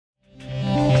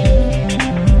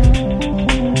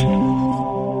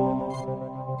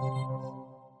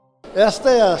Esta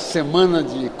é a semana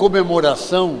de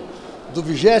comemoração do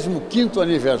 25º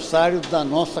aniversário da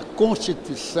nossa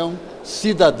Constituição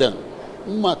Cidadã.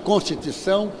 Uma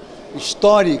Constituição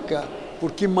histórica,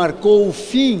 porque marcou o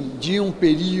fim de um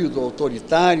período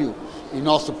autoritário em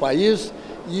nosso país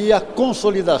e a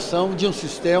consolidação de um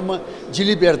sistema de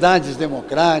liberdades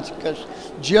democráticas,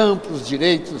 de amplos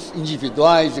direitos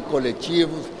individuais e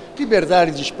coletivos,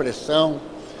 liberdade de expressão,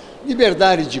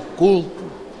 liberdade de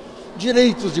culto,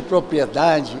 direitos de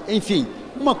propriedade, enfim,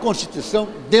 uma Constituição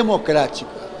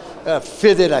democrática,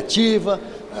 federativa,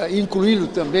 incluindo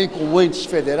também com entes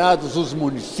federados os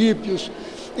municípios,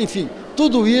 enfim,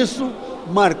 tudo isso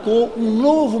marcou um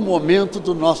novo momento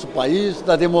do nosso país,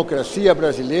 da democracia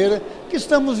brasileira, que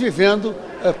estamos vivendo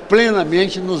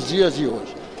plenamente nos dias de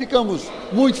hoje. Ficamos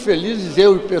muito felizes,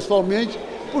 eu pessoalmente,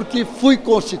 porque fui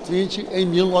constituinte em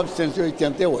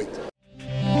 1988.